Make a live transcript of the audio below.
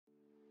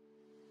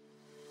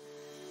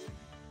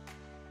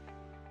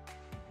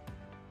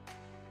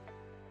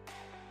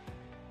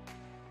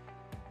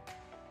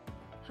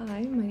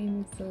Hi, my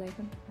name is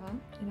Zuleika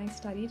and I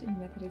studied in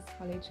Methodist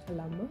College,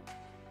 Colombo,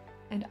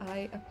 and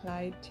I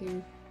applied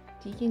to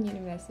Deakin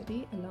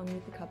University along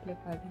with a couple of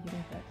other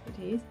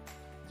universities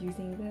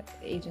using the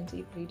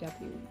agency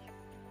 3WE.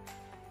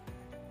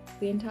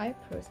 The entire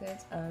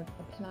process of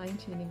applying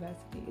to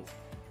universities,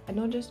 and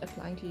not just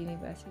applying to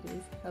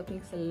universities,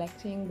 helping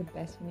selecting the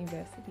best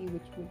university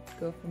which would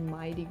go for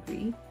my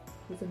degree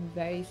was a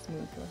very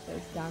smooth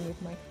process done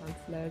with my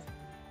counselors,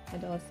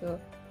 and also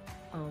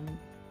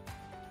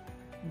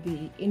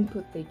the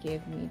input they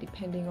gave me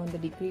depending on the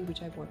degree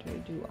which I wanted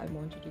to do. I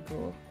wanted to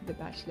go the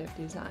Bachelor of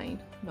Design.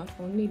 Not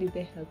only did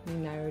they help me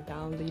narrow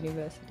down the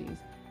universities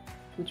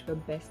which were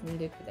best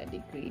needed for that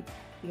degree,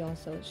 they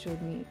also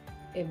showed me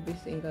every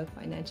single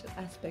financial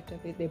aspect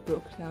of it. They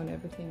broke down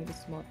everything into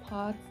small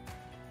parts,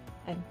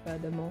 and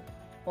furthermore,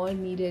 all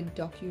needed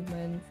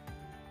documents,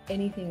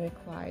 anything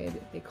required,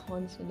 they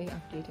constantly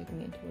updated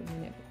me and told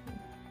me everything.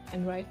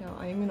 And right now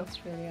I am in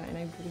Australia and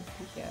I wouldn't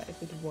be here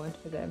if it weren't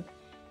for them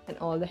and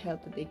all the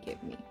help that they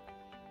give me.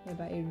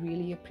 Thereby, I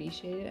really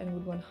appreciate it and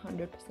would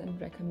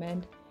 100%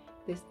 recommend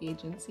this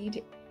agency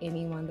to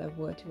anyone that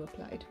were to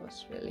apply to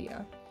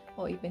Australia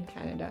or even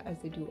Canada, as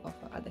they do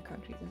offer other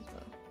countries as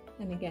well.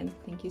 And again,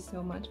 thank you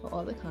so much for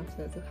all the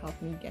counselors who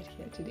helped me get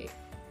here today.